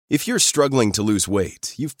If you're struggling to lose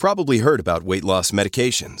weight, you've probably heard about weight loss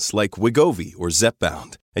medications like Wegovy or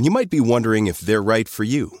Zepbound, and you might be wondering if they're right for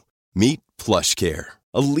you. Meet PlushCare,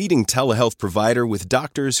 a leading telehealth provider with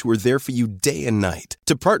doctors who are there for you day and night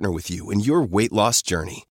to partner with you in your weight loss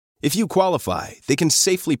journey. If you qualify, they can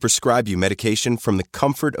safely prescribe you medication from the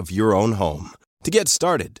comfort of your own home. To get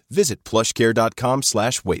started, visit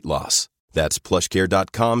plushcare.com/weight-loss. That's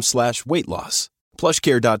plushcare.com/weight-loss.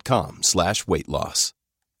 plushcare.com/weight-loss.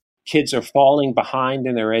 Kids are falling behind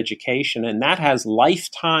in their education, and that has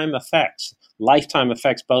lifetime effects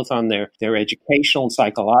both on their educational and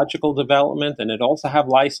psychological development, and it also have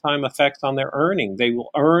lifetime effects on their earning. They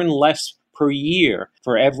will earn less per year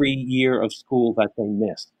for every year of school that they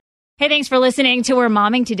miss. Hey, thanks for listening to We're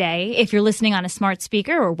Momming today. If you're listening on a smart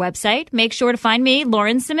speaker or website, make sure to find me,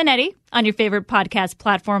 Lauren Simonetti, on your favorite podcast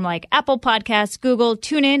platform like Apple Podcasts, Google,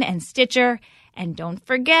 TuneIn, and Stitcher. And don't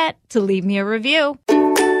forget to leave me a review.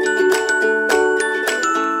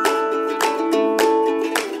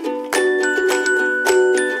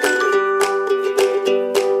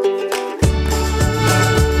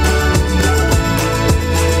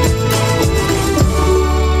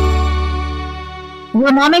 We're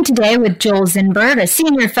Momming today with Joel Zinberg, a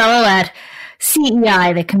senior fellow at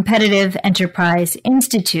CEI, the Competitive Enterprise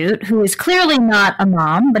Institute, who is clearly not a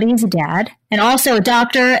mom, but he's a dad, and also a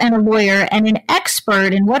doctor and a lawyer and an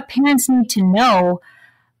expert in what parents need to know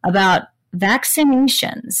about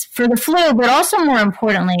vaccinations for the flu, but also more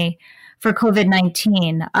importantly for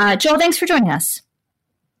COVID-19. Joel, thanks for joining us.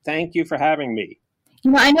 Thank you for having me. You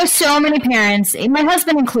know, I know so many parents, my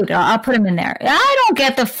husband included, I'll put him in there. I don't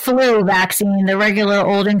get the flu vaccine, the regular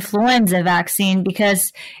old influenza vaccine,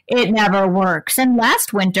 because it never works. And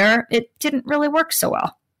last winter, it didn't really work so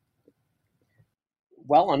well.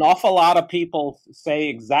 Well, an awful lot of people say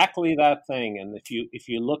exactly that thing. And if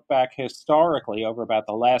you look back historically over about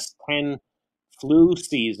the last 10 flu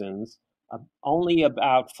seasons, only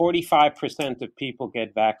about 45% of people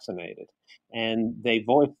get vaccinated. And they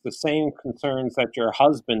voice the same concerns that your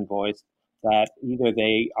husband voiced, that either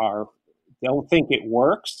they don't think it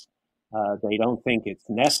works, they don't think it's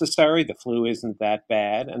necessary, the flu isn't that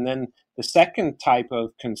bad. And then the second type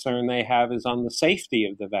of concern they have is on the safety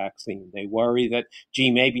of the vaccine. They worry that,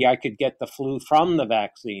 gee, maybe I could get the flu from the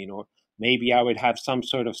vaccine, or maybe I would have some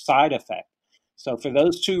sort of side effect. So for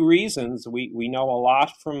those two reasons, we know a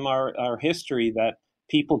lot from our history that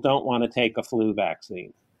people don't want to take a flu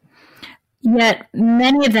vaccine. Yet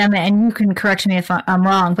many of them, and you can correct me if I'm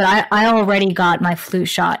wrong, but I already got my flu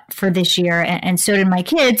shot for this year, and so did my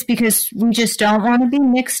kids, because we just don't want to be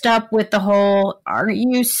mixed up with the whole, are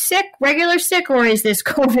you sick, regular sick, or is this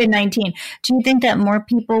COVID-19? Do you think that more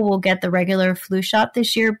people will get the regular flu shot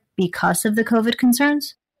this year because of the COVID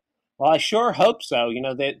concerns? Well, I sure hope so. You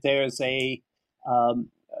know, there's a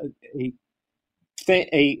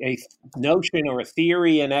notion or a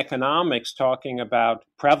theory in economics talking about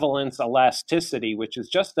prevalence elasticity, which is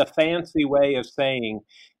just a fancy way of saying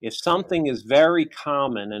if something is very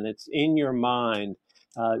common and it's in your mind,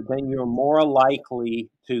 then you're more likely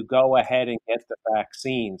to go ahead and get the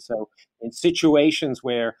vaccine. So in situations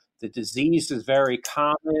where the disease is very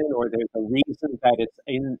common, or there's a reason that it's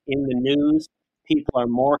in the news, people are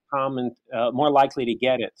more likely to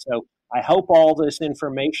get it. So I hope all this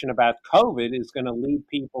information about COVID is going to lead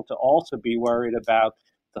people to also be worried about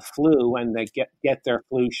the flu and they get their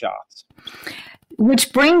flu shots.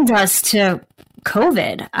 Which brings us to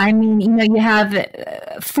COVID. I mean, you know, you have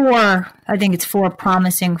four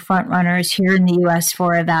promising front runners here in the U.S.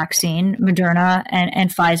 for a vaccine, Moderna and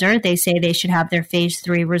Pfizer. They say they should have their phase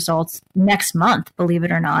 3 results next month, believe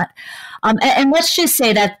it or not. And let's just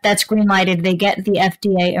say that that's green lighted. They get the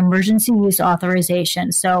FDA emergency use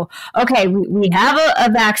authorization. So, okay, we have a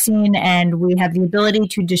vaccine and we have the ability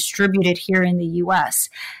to distribute it here in the U.S.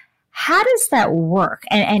 How does that work?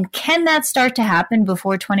 And can that start to happen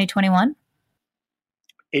before 2021?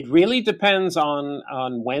 It really depends on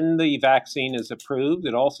when the vaccine is approved.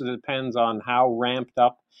 It also depends on how ramped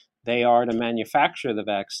up they are to manufacture the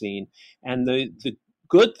vaccine. And the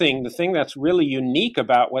good thing, the thing that's really unique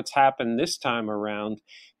about what's happened this time around,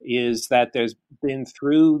 is that there's been,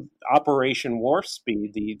 through Operation Warp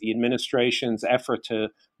Speed, the administration's effort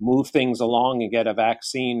to move things along and get a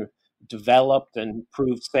vaccine developed and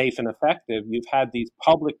proved safe and effective, you've had these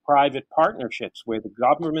public-private partnerships where the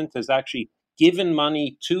government has actually given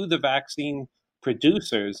money to the vaccine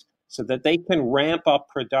producers so that they can ramp up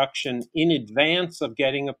production in advance of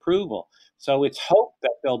getting approval. So it's hoped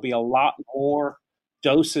that there'll be a lot more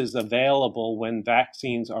doses available when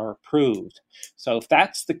vaccines are approved. So if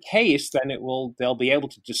that's the case, then they'll be able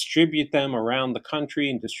to distribute them around the country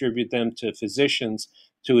and distribute them to physicians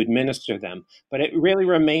to administer them. But it really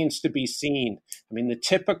remains to be seen. I mean, the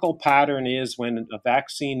typical pattern is when a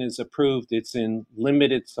vaccine is approved, it's in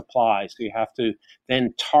limited supply. So you have to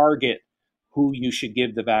then target who you should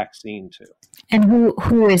give the vaccine to. And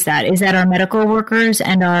who is that? Is that our medical workers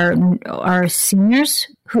and our seniors?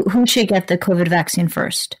 Who should get the COVID vaccine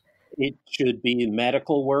first? It should be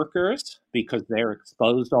medical workers because they're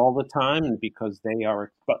exposed all the time and because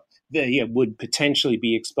they would potentially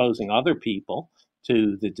be exposing other people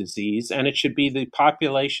to the disease. And it should be the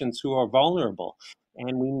populations who are vulnerable.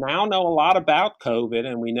 And we now know a lot about COVID,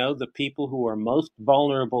 and we know the people who are most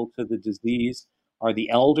vulnerable to the disease are the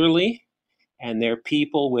elderly, and they're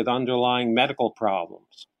people with underlying medical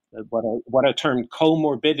problems, what are termed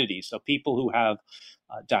comorbidities. So people who have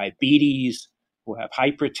diabetes, who have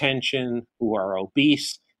hypertension, who are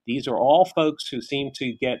obese. These are all folks who seem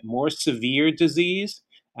to get more severe disease,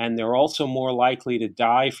 and they're also more likely to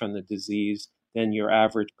die from the disease than your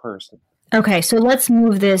average person. Okay, so let's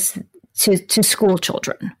move this to school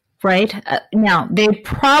children, right? Now,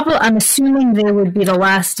 I'm assuming they would be the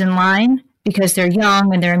last in line because they're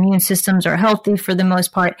young and their immune systems are healthy for the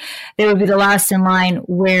most part. They would be the last in line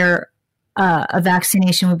where a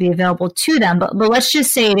vaccination would be available to them. But let's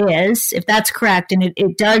just say it is, if that's correct, and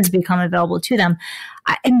it does become available to them.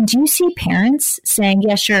 Do you see parents saying,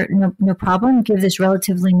 yeah, sure, no problem, give this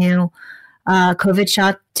relatively new COVID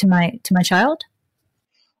shot to my child?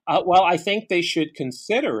 Well, I think they should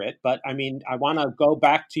consider it, but I mean, I want to go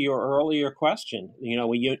back to your earlier question.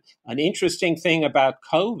 An interesting thing about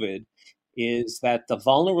COVID is that the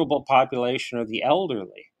vulnerable population are the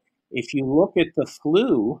elderly. If you look at the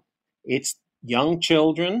flu, it's young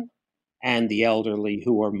children and the elderly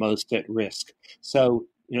who are most at risk. So,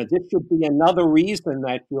 this should be another reason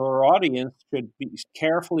that your audience should be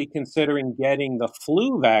carefully considering getting the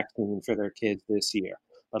flu vaccine for their kids this year.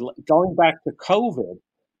 But going back to COVID,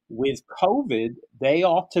 with COVID, they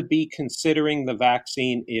ought to be considering the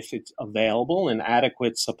vaccine if it's available in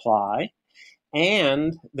adequate supply.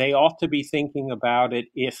 And they ought to be thinking about it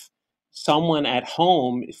if someone at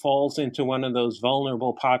home falls into one of those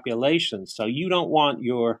vulnerable populations. So you don't want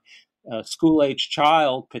your school-age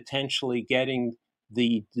child potentially getting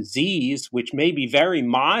the disease, which may be very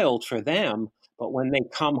mild for them, but when they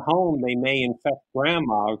come home, they may infect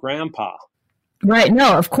grandma or grandpa. Right.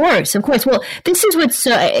 No, of course. Well, this is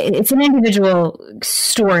it's an individual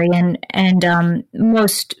story, and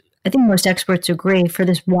most experts agree for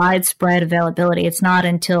this widespread availability. It's not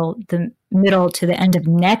until the middle to the end of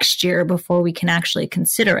next year before we can actually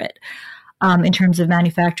consider it in terms of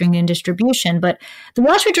manufacturing and distribution. But the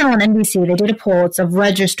Wall Street Journal and NBC, they did a poll. It's of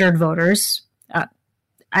registered voters.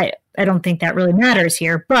 I don't think that really matters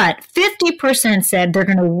here, but 50% said they're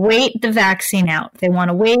going to wait the vaccine out. They want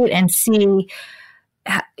to wait and see,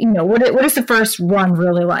 what is the first run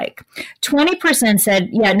really like? 20% said,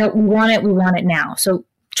 yeah, no, we want it now. So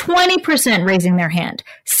 20% raising their hand,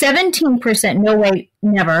 17% no way,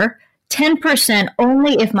 never, 10%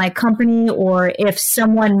 only if my company or if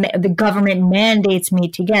the government mandates me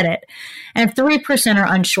to get it, and 3%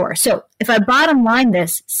 are unsure. So if I bottom line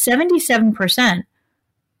this, 77%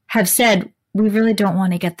 have said, we really don't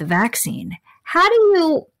want to get the vaccine. How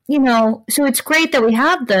do so it's great that we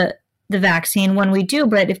have the vaccine when we do,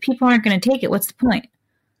 but if people aren't going to take it, what's the point?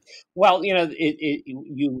 Well,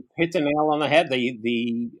 you hit the nail on the head.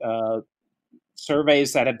 The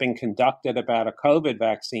surveys that have been conducted about a COVID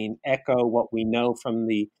vaccine echo what we know from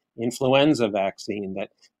the influenza vaccine, that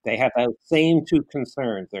they have those same two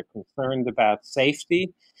concerns. They're concerned about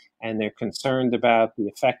safety, and they're concerned about the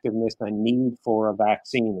effectiveness and need for a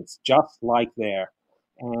vaccine. It's just like there.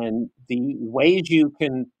 And the ways you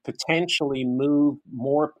can potentially move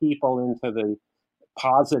more people into the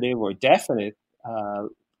positive or definite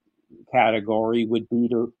category would be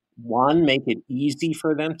to, one, make it easy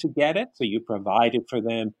for them to get it. So you provide it for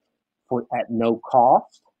them at no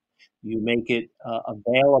cost. You make it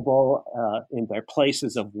available in their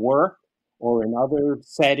places of work or in other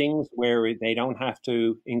settings where they don't have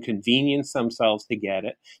to inconvenience themselves to get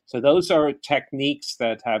it. So those are techniques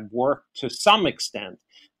that have worked to some extent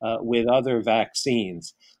with other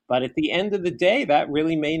vaccines. But at the end of the day, that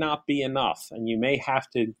really may not be enough, and you may have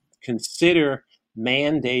to consider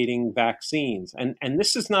mandating vaccines. And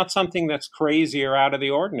this is not something that's crazy or out of the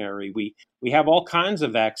ordinary. We have all kinds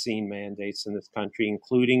of vaccine mandates in this country,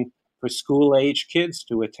 including for school-age kids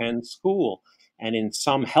to attend school. And in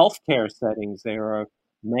some healthcare settings, there are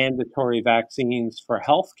mandatory vaccines for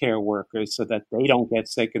healthcare workers so that they don't get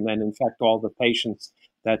sick and then infect all the patients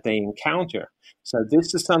that they encounter. So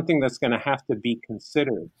this is something that's going to have to be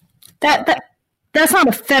considered. That's not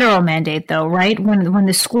a federal mandate, though, right? When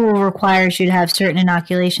the school requires you to have certain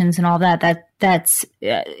inoculations and all that, that's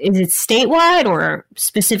is it statewide or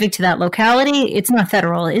specific to that locality? It's not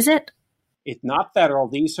federal, is it? It's not federal.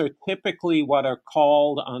 These are typically what are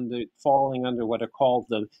called falling under what are called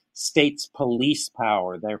the state's police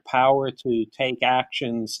power, their power to take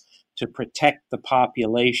actions to protect the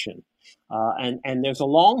population. And there's a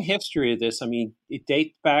long history of this. I mean, it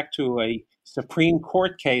dates back to a Supreme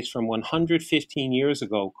Court case from 115 years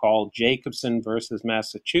ago called Jacobson versus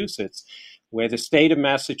Massachusetts, where the state of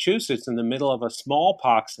Massachusetts, in the middle of a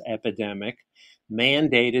smallpox epidemic,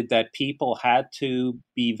 mandated that people had to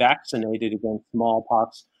be vaccinated against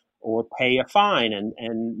smallpox or pay a fine.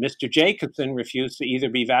 And Mr. Jacobson refused to either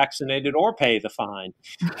be vaccinated or pay the fine.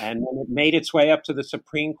 And when it made its way up to the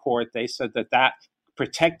Supreme Court, they said that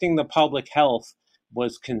protecting the public health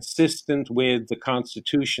was consistent with the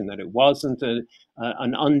Constitution, that it wasn't an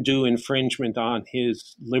undue infringement on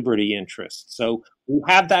his liberty interests. So we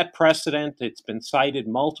have that precedent. It's been cited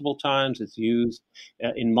multiple times. It's used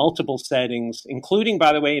in multiple settings, including,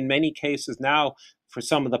 by the way, in many cases now for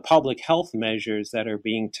some of the public health measures that are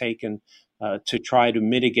being taken to try to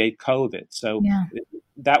mitigate COVID. So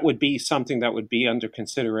that would be something that would be under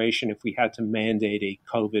consideration if we had to mandate a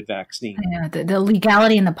COVID vaccine. I know the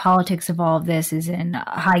legality and the politics of all of this is in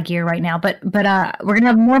high gear right now. But we're going to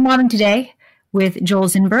have more Mobbing Today with Joel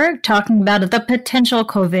Zinberg talking about the potential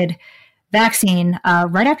COVID vaccine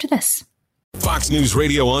right after this. Fox News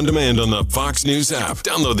Radio on demand on the Fox News app.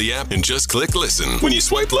 Download the app and just click listen. When you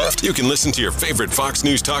swipe left, you can listen to your favorite Fox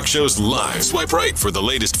News talk shows live. Swipe right for the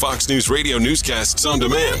latest Fox News Radio newscasts on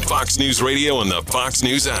demand. Fox News Radio on the Fox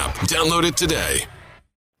News app. Download it today.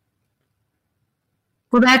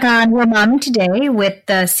 We're back on We're Mobbing Today with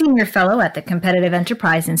the Senior Fellow at the Competitive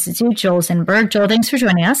Enterprise Institute, Joel Zinberg. Joel, thanks for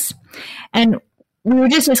joining us. And we were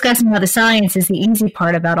just discussing how the science is the easy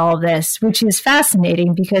part about all of this, which is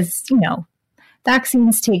fascinating because,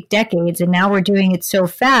 vaccines take decades, and now we're doing it so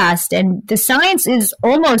fast. And the science is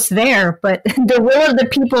almost there, but the will of the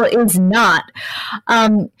people is not.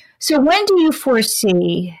 So when do you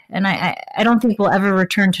foresee, and I don't think we'll ever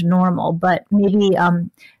return to normal, but maybe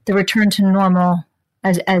the return to normal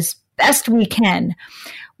as best we can,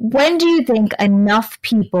 when do you think enough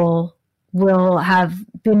people will have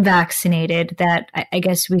been vaccinated that I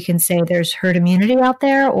guess we can say there's herd immunity out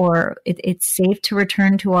there, or it's safe to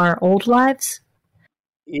return to our old lives?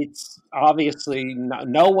 It's obviously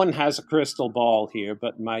no one has a crystal ball here,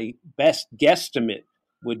 but my best guesstimate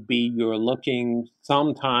would be you're looking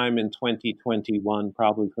sometime in 2021,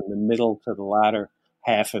 probably from the middle to the latter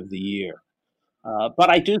half of the year. But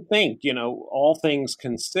I do think, all things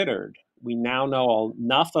considered, we now know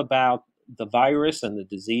enough about the virus and the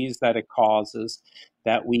disease that it causes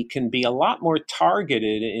that we can be a lot more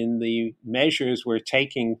targeted in the measures we're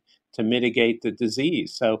taking to mitigate the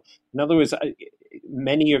disease. So, in other words,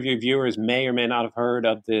 many of your viewers may or may not have heard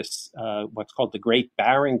of this, what's called the Great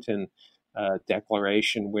Barrington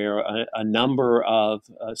Declaration, where a number of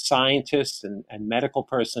scientists and medical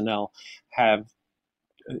personnel have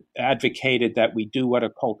advocated that we do what are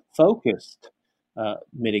called focused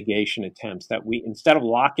mitigation attempts, that we, instead of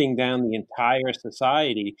locking down the entire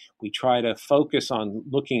society, we try to focus on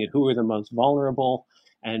looking at who are the most vulnerable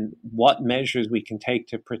and what measures we can take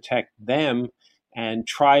to protect them, and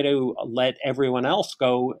try to let everyone else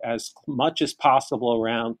go as much as possible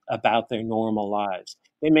about their normal lives.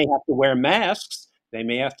 They may have to wear masks. They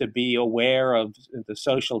may have to be aware of the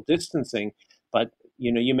social distancing, but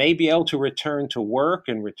you may be able to return to work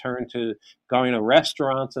and return to going to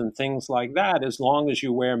restaurants and things like that, as long as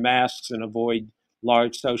you wear masks and avoid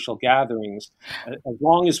large social gatherings, as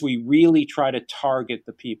long as we really try to target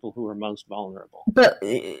the people who are most vulnerable. But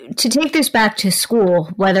to take this back to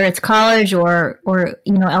school, whether it's college or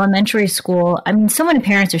elementary school, I mean, so many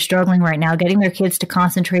parents are struggling right now getting their kids to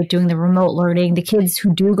concentrate doing the remote learning. The kids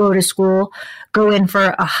who do go to school go in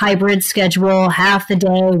for a hybrid schedule, half the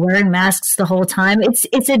day, wearing masks the whole time.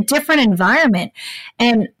 It's a different environment.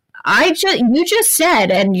 And you just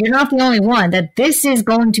said, and you're not the only one, that this is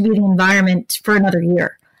going to be the environment for another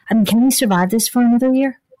year. I mean, can we survive this for another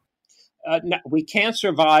year? No, we can't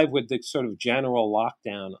survive with the sort of general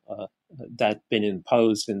lockdown that's been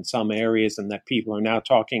imposed in some areas and that people are now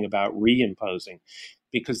talking about reimposing,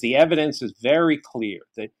 because the evidence is very clear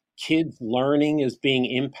that kids' learning is being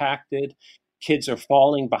impacted. Kids are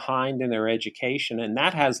falling behind in their education, and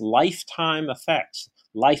that has lifetime effects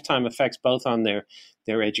both on their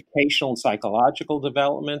educational and psychological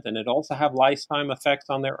development, and it also have lifetime effects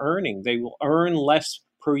on their earning. They will earn less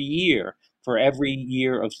per year for every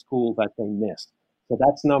year of school that they miss. So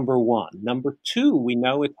that's number one. Number two, we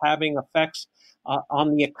know it's having effects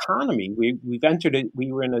on the economy. We've entered it.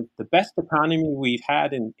 We were in the best economy we've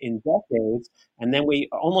had in decades, and then we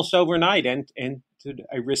almost overnight entered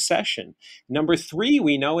a recession. Number three,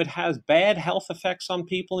 we know it has bad health effects on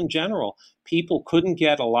people in general. People couldn't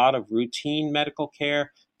get a lot of routine medical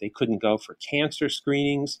care. They couldn't go for cancer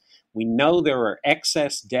screenings. We know there are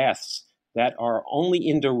excess deaths that are only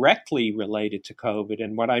indirectly related to COVID.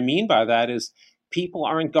 And what I mean by that is people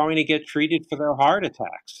aren't going to get treated for their heart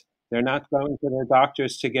attacks. They're not going to their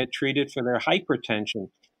doctors to get treated for their hypertension.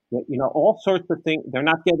 All sorts of things. They're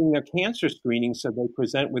not getting their cancer screening, so they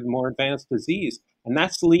present with more advanced disease. And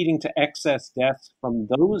that's leading to excess deaths from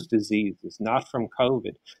those diseases, not from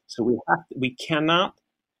COVID. So we cannot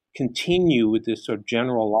continue with this sort of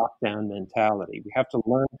general lockdown mentality. We have to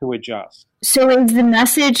learn to adjust. So is the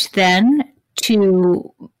message then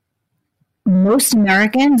to most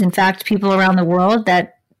Americans, in fact, people around the world,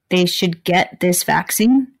 that they should get this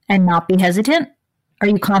vaccine and not be hesitant? Are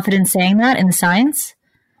you confident saying that in the science?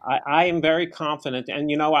 I am very confident.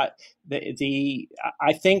 And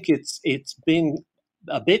I think it's been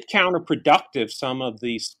a bit counterproductive, some of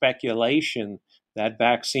the speculation that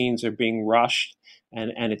vaccines are being rushed.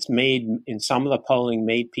 And it's made, in some of the polling,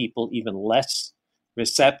 made people even less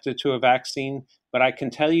receptive to a vaccine. But I can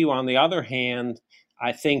tell you, on the other hand,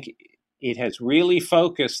 I think it has really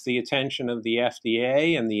focused the attention of the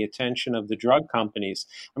FDA and the attention of the drug companies.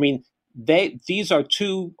 I mean, these are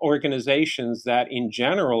two organizations that in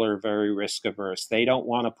general are very risk averse. They don't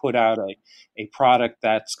want to put out a product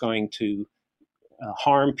that's going to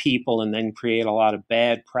harm people and then create a lot of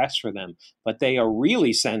bad press for them. But they are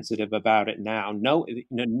really sensitive about it now.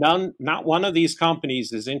 Not one of these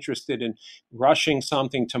companies is interested in rushing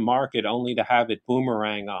something to market only to have it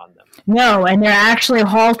boomerang on them. No, and they're actually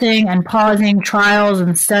halting and pausing trials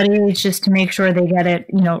and studies just to make sure they get it,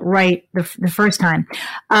 right the first time.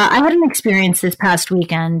 I had an experience this past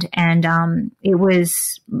weekend, and it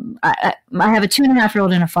was, I have a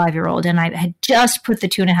 2.5-year-old and a 5-year-old, and I had just put the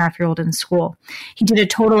 2.5-year-old in school. He did a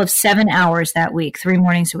total of 7 hours that week, 3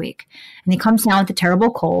 mornings a week. And he comes down with a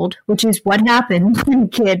terrible cold, which is what happens when a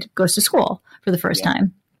kid goes to school for the first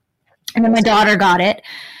time. And then my daughter got it.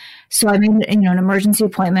 So I made an emergency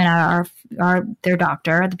appointment at their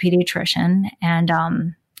doctor, the pediatrician.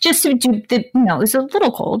 And just to do it was a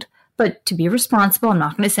little cold, but to be responsible, I'm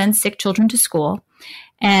not going to send sick children to school.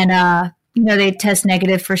 And, they test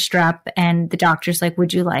negative for strep. And the doctor's like,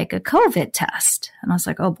 would you like a COVID test? And I was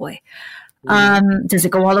like, oh boy. Does it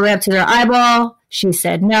go all the way up to their eyeball? She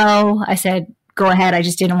said no. I said, go ahead. I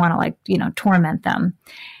just didn't want to torment them.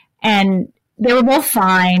 And they were both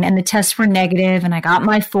fine, and the tests were negative, and I got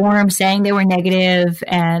my form saying they were negative.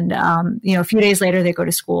 And, a few days later they go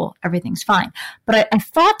to school. Everything's fine. But I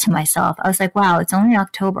thought to myself, I was like, wow, it's only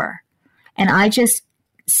October. And I just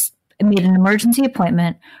made an emergency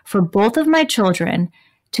appointment for both of my children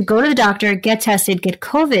to go to the doctor, get tested, get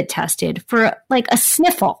COVID tested for a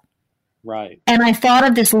sniffle. Right. And I thought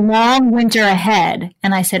of this long winter ahead,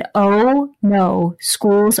 and I said, oh no,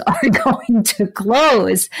 schools are going to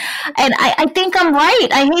close. And I think I'm right.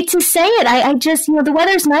 I hate to say it. I just, the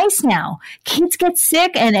weather's nice now. Kids get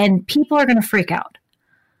sick and people are going to freak out.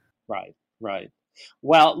 Right.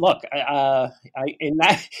 Well, look,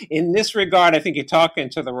 in this regard, I think you're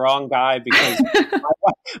talking to the wrong guy, because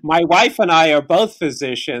my wife and I are both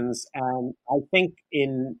physicians, and I think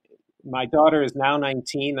my daughter is now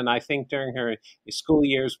 19, and I think during her school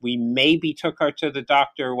years, we maybe took her to the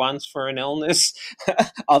doctor once for an illness,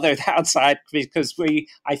 other outside, because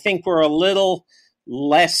I think we're a little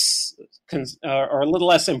less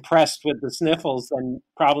impressed with the sniffles than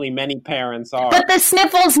probably many parents are. But the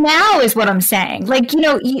sniffles now is what I'm saying. I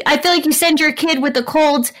feel like you send your kid with a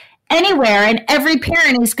cold anywhere, and every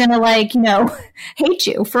parent is going to hate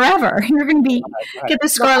you forever. You're going to get the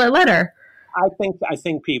scarlet letter. I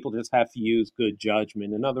think people just have to use good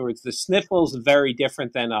judgment. In other words, the sniffles are very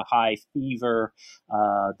different than a high fever,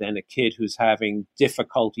 than a kid who's having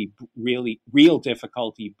real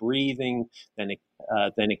difficulty breathing, than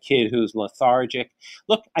a kid who's lethargic.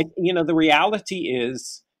 Look, the reality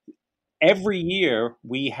is every year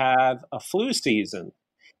we have a flu season,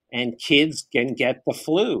 and kids can get the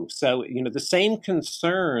flu. So, the same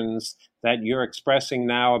concerns that you're expressing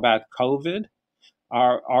now about COVID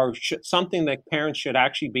are something that parents should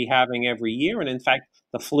actually be having every year. And in fact,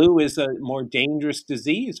 the flu is a more dangerous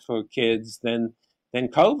disease for kids than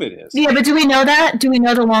COVID is. Yeah, but do we know that? Do we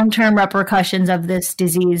know the long-term repercussions of this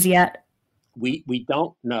disease yet? We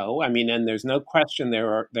don't know. I mean, and there's no question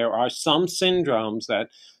there are some syndromes that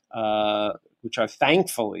which are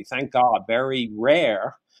thankfully, thank God, very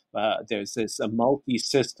rare, There's this a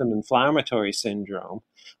multi-system inflammatory syndrome.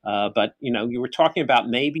 But, you were talking about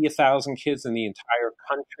maybe 1,000 kids in the entire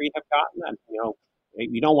country have gotten that.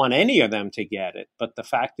 You don't want any of them to get it. But the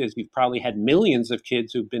fact is you've probably had millions of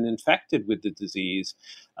kids who've been infected with the disease.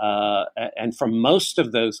 And for most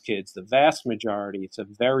of those kids, the vast majority, it's a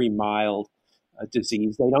very mild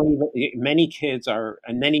disease. Many kids are,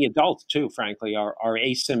 and many adults too, frankly, are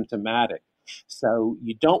asymptomatic. So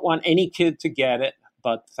you don't want any kid to get it,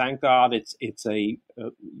 but thank God it's a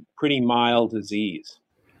pretty mild disease.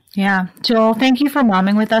 Yeah. Joel, thank you for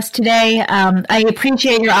momming with us today. I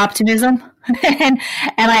appreciate your optimism and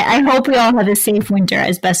I hope we all have a safe winter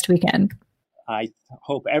as best we can. I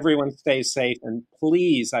hope everyone stays safe. And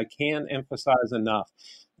please, I can't emphasize enough,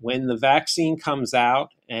 when the vaccine comes out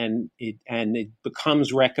and it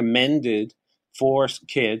becomes recommended for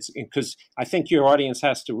kids, because I think your audience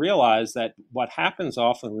has to realize that what happens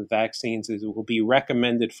often with vaccines is it will be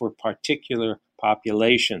recommended for particular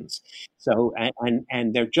populations. So,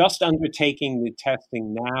 and they're just undertaking the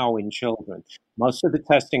testing now in children. Most of the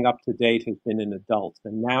testing up to date has been in adults,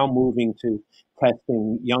 and now moving to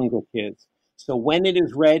testing younger kids. So when it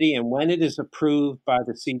is ready and when it is approved by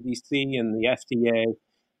the CDC and the FDA,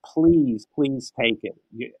 please take it.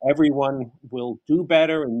 Everyone will do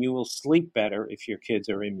better and you will sleep better if your kids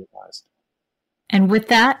are immunized. And with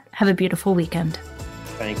that, have a beautiful weekend.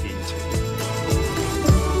 Thank you.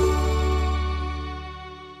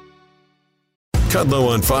 Kudlow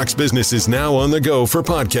on Fox Business is now on the go for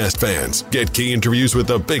podcast fans. Get key interviews with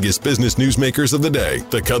the biggest business newsmakers of the day.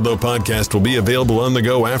 The Kudlow podcast will be available on the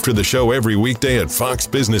go after the show every weekday at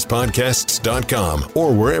foxbusinesspodcasts.com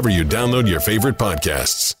or wherever you download your favorite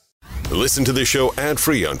podcasts. Listen to the show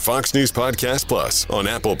ad-free on Fox News Podcast Plus, on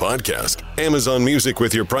Apple Podcast, Amazon Music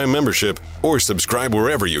with your Prime membership, or subscribe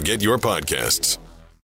wherever you get your podcasts.